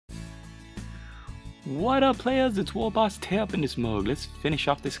What up, players? It's WarbossTae up in this mug. Let's finish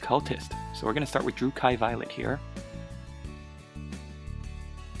off this cultist. So we're going to start with Druchii Violet here.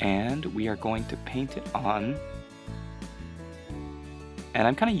 And we are going to paint it on. And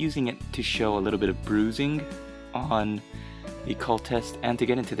I'm kind of using it to show a little bit of bruising on the cultist and to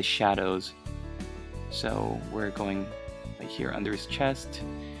get into the shadows. So we're going right here under his chest,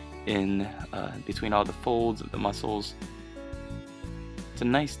 in between all the folds of the muscles. It's a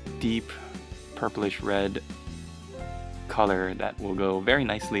nice deep purplish red color that will go very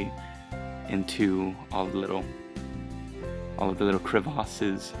nicely into all of the little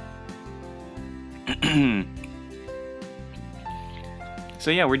crevasses.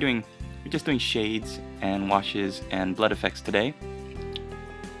 So yeah, we're just doing shades and washes and blood effects today.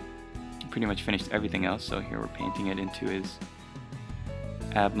 Pretty much finished everything else, so here we're painting it into his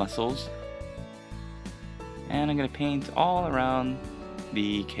ab muscles. And I'm gonna paint all around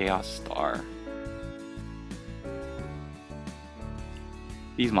the Chaos Star.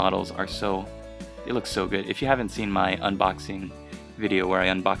 These models are they look so good. If you haven't seen my unboxing video where I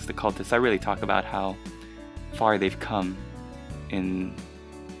unboxed the cultist, I really talk about how far they've come in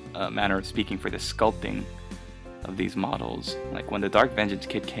a manner of speaking for the sculpting of these models. Like when the Dark Vengeance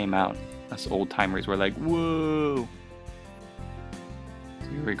kit came out, us old timers were like, whoa! So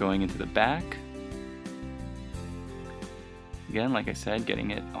we're going into the back. Again, like I said, getting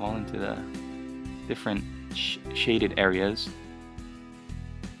it all into the different shaded areas.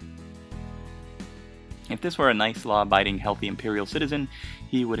 If this were a nice, law-abiding, healthy Imperial citizen,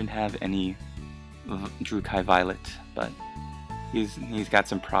 he wouldn't have any Druchii Violet, but he's got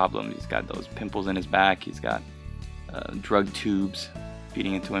some problems. He's got those pimples in his back, he's got drug tubes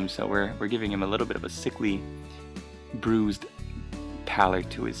feeding into him, so we're giving him a little bit of a sickly, bruised pallor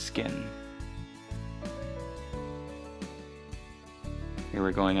to his skin. Here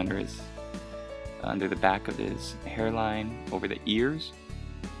we're going under the back of his hairline, over the ears,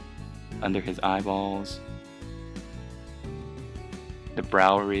 under his eyeballs, the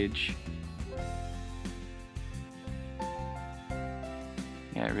brow ridge.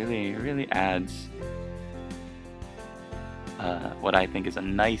 Yeah, it really adds what I think is a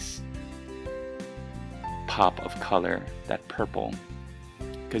nice pop of color, that purple.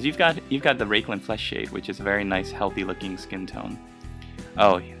 Because you've got the Rakelin Flesh shade, which is a very nice, healthy looking skin tone.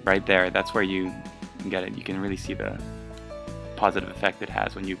 Oh, right there, that's where you get it. You can really see the positive effect it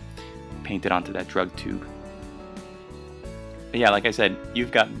has when you paint it onto that drug tube. But yeah, like I said,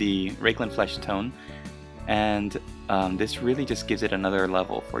 you've got the Rakelin Flesh tone, and this really just gives it another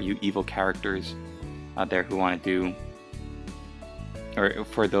level for you evil characters out there who want to do, or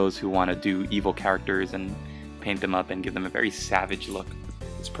for those who want to do evil characters and paint them up and give them a very savage look.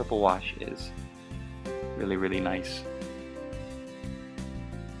 This purple wash is really nice.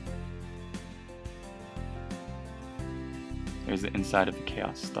 There's the inside of the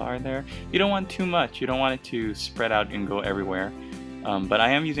Chaos Star there. You don't want too much. You don't want it to spread out and go everywhere. But I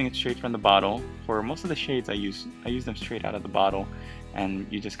am using it straight from the bottle. For most of the shades I use them straight out of the bottle, and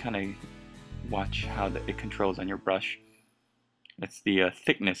you just kind of watch how it controls on your brush. It's the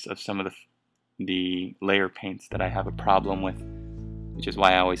thickness of some of the layer paints that I have a problem with, which is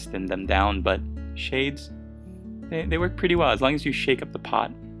why I always thin them down. But shades, they work pretty well as long as you shake up the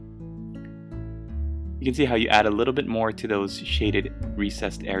pot. You can see how you add a little bit more to those shaded,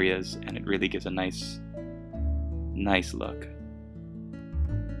 recessed areas, and it really gives a nice look.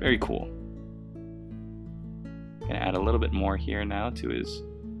 Very cool. Gonna add a little bit more here now to his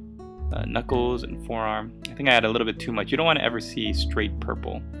knuckles and forearm. I think I add a little bit too much. You don't want to ever see straight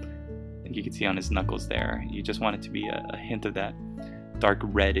purple. I think you can see on his knuckles there. You just want it to be a hint of that dark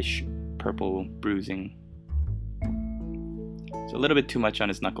reddish purple bruising. So a little bit too much on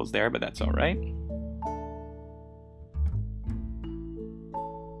his knuckles there, but that's alright.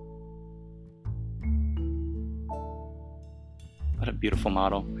 What a beautiful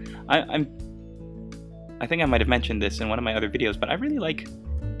model. I think I might have mentioned this in one of my other videos, but I really like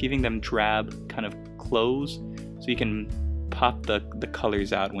giving them drab kind of clothes so you can pop the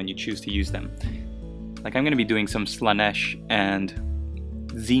colors out when you choose to use them. Like I'm going to be doing some Slanesh and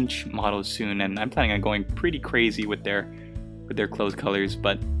Tzeentch models soon, and I'm planning on going pretty crazy with their clothes colors,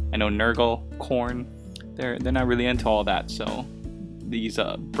 but I know Nurgle, Khorne, they're not really into all that, so these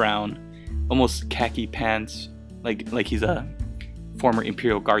brown, almost khaki pants, like he's a former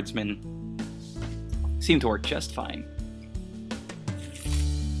Imperial Guardsman, seem to work just fine.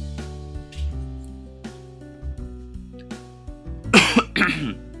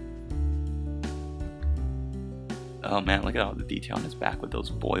 Oh man, look at all the detail on his back with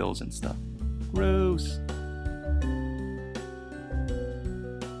those boils and stuff. Gross.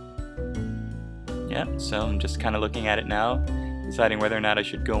 Yeah, so I'm just kind of looking at it now, deciding whether or not I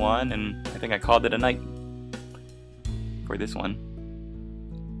should go on, and I think I called it a night for this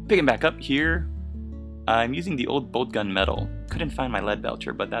one. Picking back up here, I'm using the old bolt gun metal. Couldn't find my lead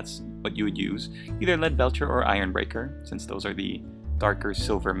belcher, but that's what you would use. Either lead belcher or iron breaker, since those are the darker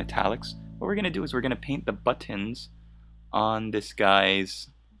silver metallics. What we're going to do is we're going to paint the buttons on this guy's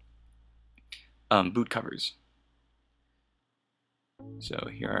boot covers. So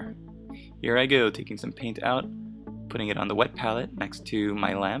here I go, taking some paint out, putting it on the wet palette next to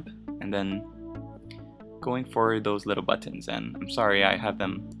my lamp, and then going for those little buttons. And I'm sorry I have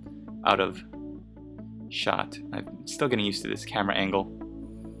them out of shot. I'm still getting used to this camera angle.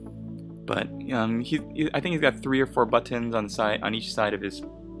 But I think he's got 3 or 4 buttons on the side, on each side of his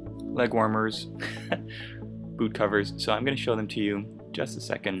leg warmers, boot covers. So I'm going to show them to you just a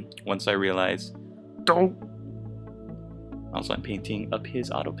second once I realize. Also, I'm painting up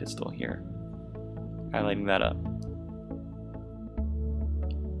his auto pistol here, highlighting that up.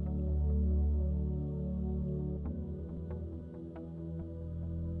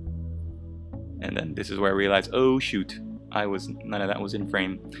 And then this is where I realize, oh shoot, none of that was in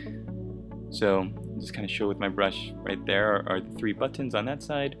frame. So just kind of show with my brush. Right there are the 3 buttons on that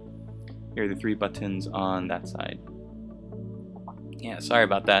side. Here are the 3 buttons on that side. Yeah, sorry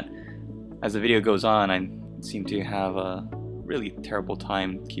about that. As the video goes on, I seem to have a really terrible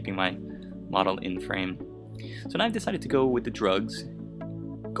time keeping my model in frame. So now I've decided to go with the drugs.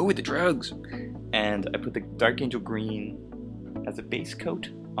 Go with the drugs! And I put the Dark Angel Green as a base coat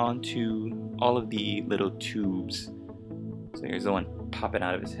onto all of the little tubes. So here's the one popping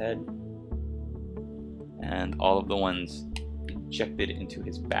out of his head, and all of the ones injected into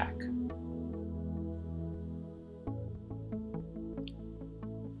his back.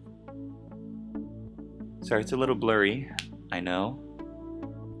 Sorry, it's a little blurry, I know.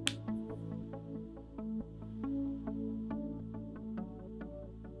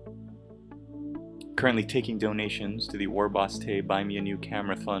 Currently taking donations to the WarbossTae Buy Me a New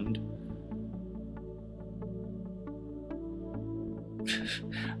Camera Fund.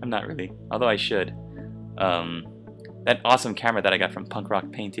 I'm not really, although I should. That awesome camera that I got from Punk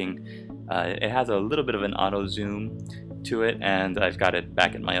Rock Painting, it has a little bit of an auto zoom to it, and I've got it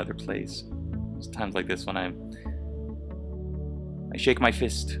back at my other place. There's times like this when I shake my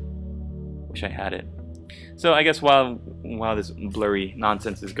fist. Wish I had it. So I guess while this blurry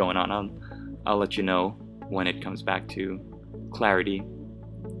nonsense is going on, I'll let you know when it comes back to clarity.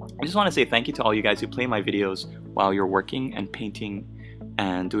 I just want to say thank you to all you guys who play my videos while you're working and painting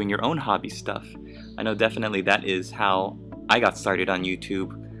and doing your own hobby stuff. I know definitely that is how I got started on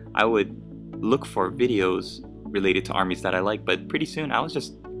YouTube. I would look for videos related to armies that I like, but pretty soon I was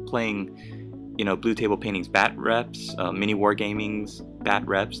just playing, you know, Blue Table Painting's bat reps, Mini Wargaming's bat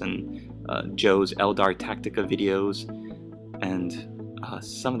reps, and Joe's Eldar Tactica videos, and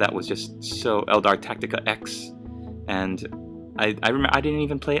some of that was just so Eldar Tactica X, and I remember I didn't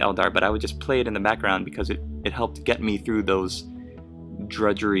even play Eldar, but I would just play it in the background because it helped get me through those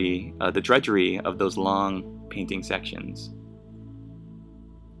the drudgery of those long painting sessions,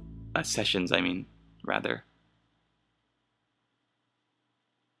 I mean, rather.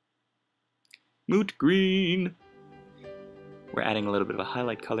 Moot green! We're adding a little bit of a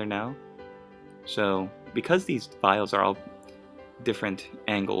highlight color now. So, because these vials are all different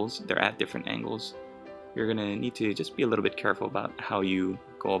angles, they're at different angles, you're gonna need to just be a little bit careful about how you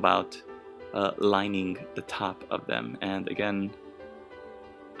go about lining the top of them. And again,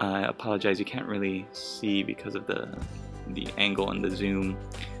 I apologize, you can't really see because of the angle and the zoom,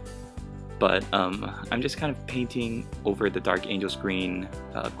 but I'm just kind of painting over the Dark Angel's green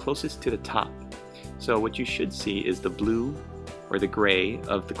closest to the top. So what you should see is the blue or the gray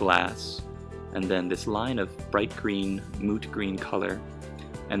of the glass, and then this line of bright green, moot green color,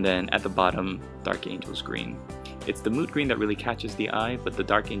 and then at the bottom, Dark Angel's green. It's the moot green that really catches the eye, but the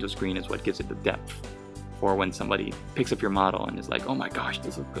Dark Angel's green is what gives it the depth for when somebody picks up your model and is like, oh my gosh,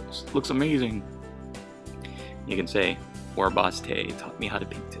 this looks amazing. You can say, WarbossTae taught me how to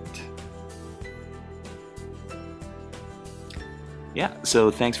paint it. Yeah,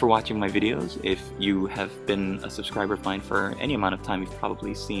 so thanks for watching my videos. If you have been a subscriber of mine for any amount of time, you've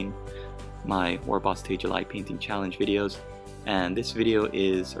probably seen my WarbossTae July Painting Challenge videos. And this video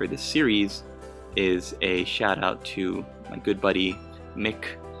is, or this series, is a shout out to my good buddy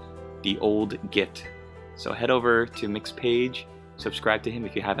Mick, the old Git. So head over to Mick's page, subscribe to him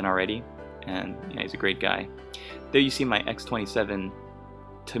if you haven't already, and yeah, he's a great guy. There you see my X27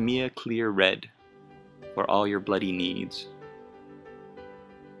 Tamiya Clear Red for all your bloody needs.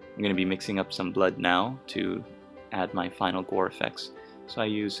 I'm going to be mixing up some blood now to add my final gore effects. So I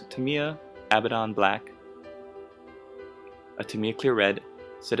use Tamiya Abaddon Black, a Tamiya Clear Red,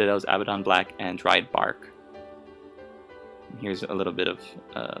 Citadel's Abaddon Black, and dried bark. Here's a little bit of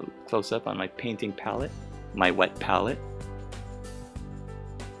close-up on my painting palette, my wet palette.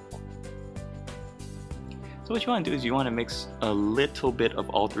 So what you want to do is you want to mix a little bit of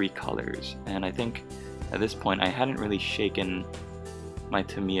all three colors, and I think at this point I hadn't really shaken my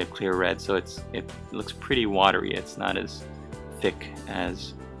Tamiya Clear Red, so it looks pretty watery. It's not as thick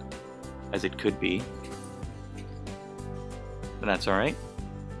as it could be, but that's alright.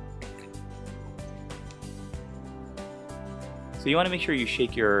 So you want to make sure you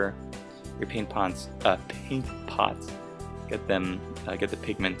shake your paint pots, get the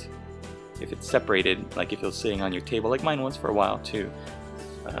pigment, if it's separated, like if it was sitting on your table, like mine was for a while, to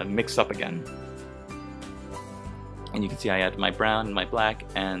mix up again. And you can see I add my brown and my black,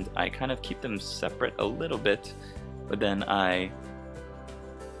 and I kind of keep them separate a little bit, but then I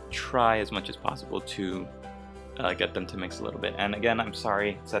try as much as possible to get them to mix a little bit. And again, I'm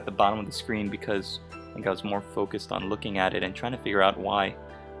sorry, it's at the bottom of the screen because I think I was more focused on looking at it and trying to figure out why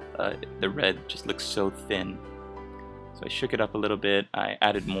the red just looks so thin. So I shook it up a little bit, I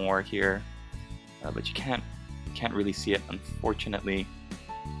added more here, but you can't really see it, unfortunately.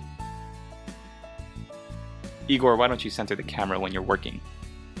 Igor, why don't you center the camera when you're working?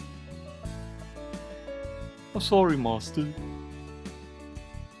 Oh, sorry, Master.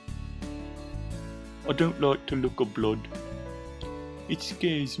 I don't like to look at blood. It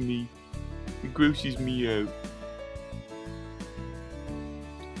scares me. It grosses me out.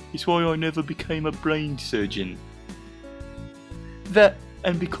 It's why I never became a brain surgeon. That,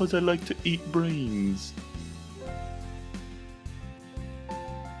 and because I like to eat brains.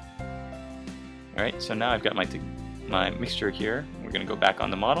 Alright, so now I've got my mixture here. We're going to go back on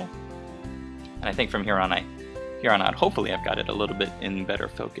the model. And I think from here on out, hopefully I've got it a little bit in better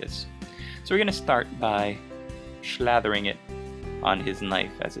focus. So we're going to start by slathering it on his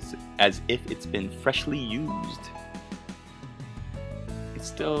knife as if it's been freshly used. It's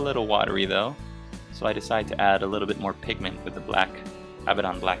still a little watery though, so I decide to add a little bit more pigment with the black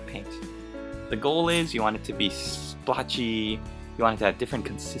Abaddon Black paint. The goal is you want it to be splotchy, you want it to have different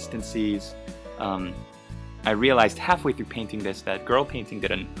consistencies. I realized halfway through painting this that Girl Painting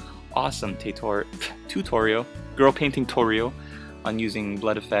did an awesome tutorial, Girl Painting tutorial, on using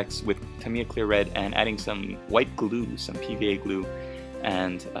blood effects with Tamiya Clear Red and adding some white glue, some PVA glue,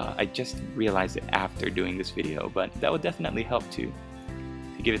 and I just realized it after doing this video, but that would definitely help to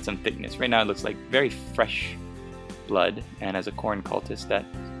give it some thickness. Right now it looks like very fresh blood, and as a Khorne cultist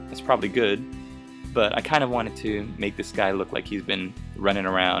that's probably good, but I kind of wanted to make this guy look like he's been running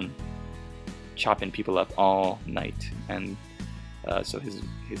around chopping people up all night, and so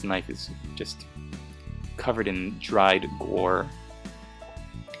his knife is just covered in dried gore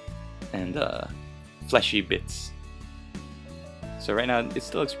and fleshy bits. So right now it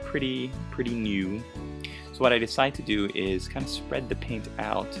still looks pretty new. So what I decide to do is kind of spread the paint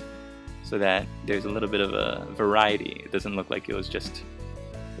out so that there's a little bit of a variety. It doesn't look like it was just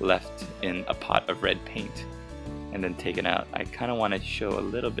left in a pot of red paint and then taken out. I kind of want to show a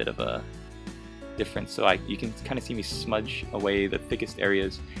little bit of a difference, so you can kind of see me smudge away the thickest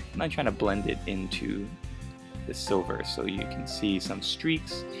areas, and I'm trying to blend it into the silver, so you can see some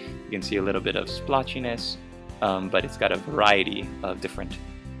streaks, you can see a little bit of splotchiness, but it's got a variety of different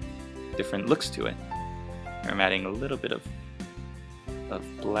looks to it. I'm adding a little bit of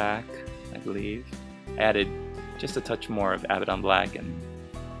black, I believe. I added just a touch more of Abaddon Black, and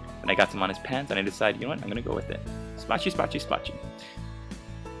I got some on his pants, and I decided, you know what, I'm gonna go with it. Splotchy, splotchy, splotchy.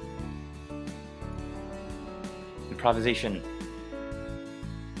 Improvisation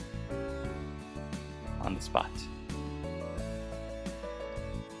on the spot.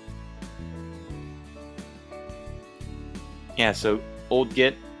 Yeah, so Old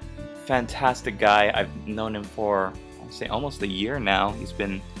Git, fantastic guy. I've known him for, I'll say, almost a year now. He's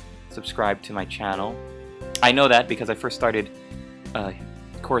been subscribed to my channel. I know that because I first started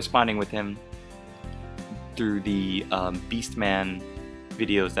corresponding with him through the Beastman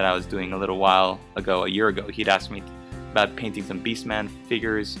videos that I was doing a little while ago, a year ago. He'd asked me about painting some Beastman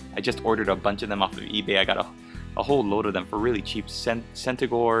figures. I just ordered a bunch of them off of eBay. I got a whole load of them for really cheap.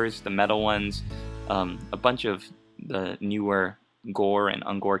 Centigores, the metal ones, a bunch of the newer gore and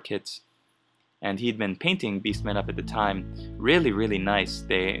ungore kits. And he'd been painting Beastmen up at the time. Really nice.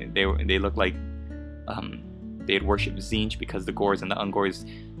 They looked like they had worshipped Tzeentch, because the gores and the ungores,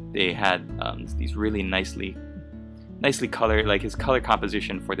 they had these really nicely colored, like his color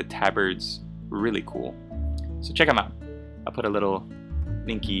composition for the tabards, really cool. So check them out. I'll put a little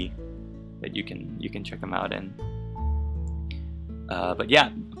linky that you can check them out in. But yeah,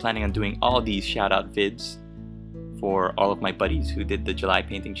 planning on doing all these shout out vids for all of my buddies who did the July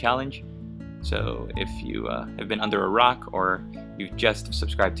painting challenge. So if you have been under a rock or you've just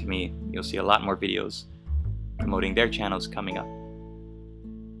subscribed to me, you'll see a lot more videos promoting their channels coming up.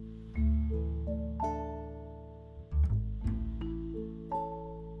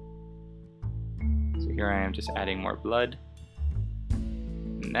 So here I am just adding more blood.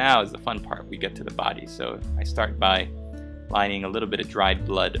 Now is the fun part, we get to the body. So I start by lining a little bit of dried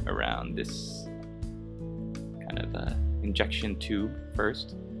blood around this kind of injection tube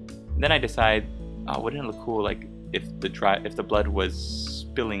first. And then I decide, oh, wouldn't it look cool like if the blood was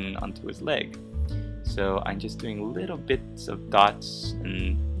spilling onto his leg? So I'm just doing little bits of dots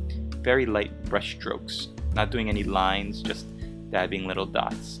and very light brush strokes, not doing any lines, just dabbing little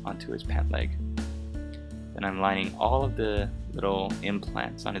dots onto his pant leg. Then I'm lining all of the little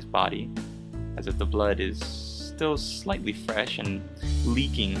implants on his body as if the blood is still slightly fresh and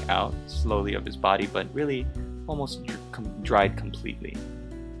leaking out slowly of his body, but really almost dried completely.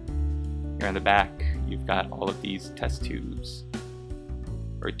 Here on the back, you've got all of these test tubes,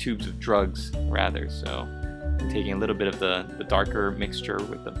 or tubes of drugs rather. So I'm taking a little bit of the darker mixture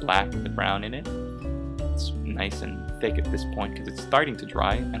with the black and the brown in it. It's nice and thick at this point because it's starting to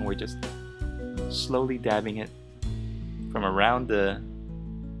dry, and we're just slowly dabbing it from around the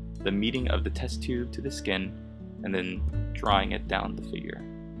meeting of the test tube to the skin, and then drawing it down the figure.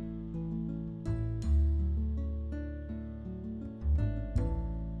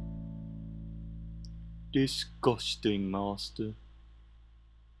 Disgusting, master.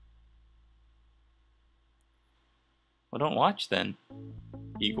 Well, don't watch then,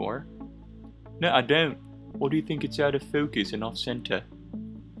 Igor. No, I don't. Or do you think it's out of focus and off center?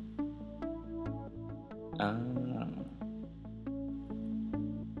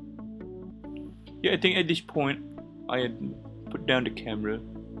 Yeah, I think at this point I had put down the camera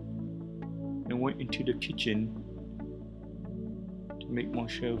and went into the kitchen to make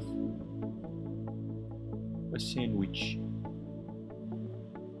myself a sandwich.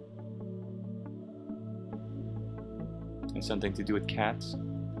 And something to do with cats,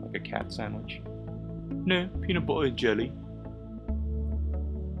 like a cat sandwich. No, peanut butter and jelly.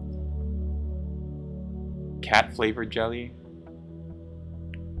 Cat flavored jelly?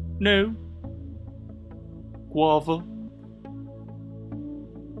 No. Guava.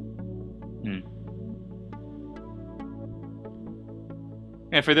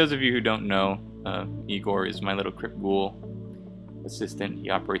 And for those of you who don't know, Igor is my little Crypt Ghoul assistant. He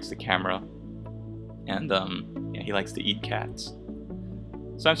operates the camera, and yeah, he likes to eat cats.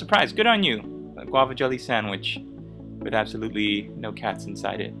 So I'm surprised. Good on you. A guava jelly sandwich with absolutely no cats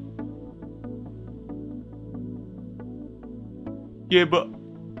inside it. Yeah, but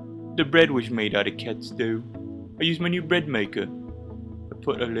the bread was made out of cats though. I used my new bread maker. I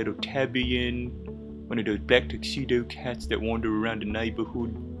put a little tabby in, one of those black tuxedo cats that wander around the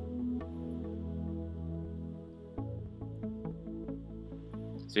neighborhood.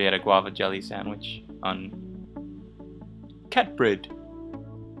 So you had a guava jelly sandwich on cat bread.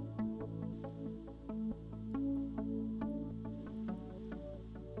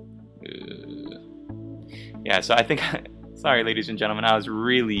 Yeah, so I think, sorry ladies and gentlemen, I was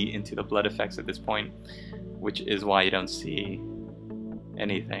really into the blood effects at this point, which is why you don't see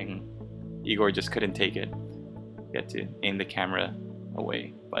anything. Igor just couldn't take it. He had to aim the camera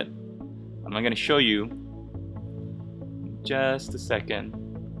away. But I'm going to show you in just a second,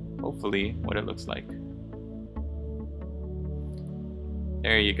 hopefully, what it looks like.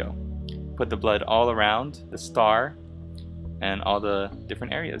 There you go. Put the blood all around the star and all the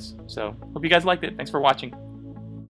different areas. So hope you guys liked it. Thanks for watching.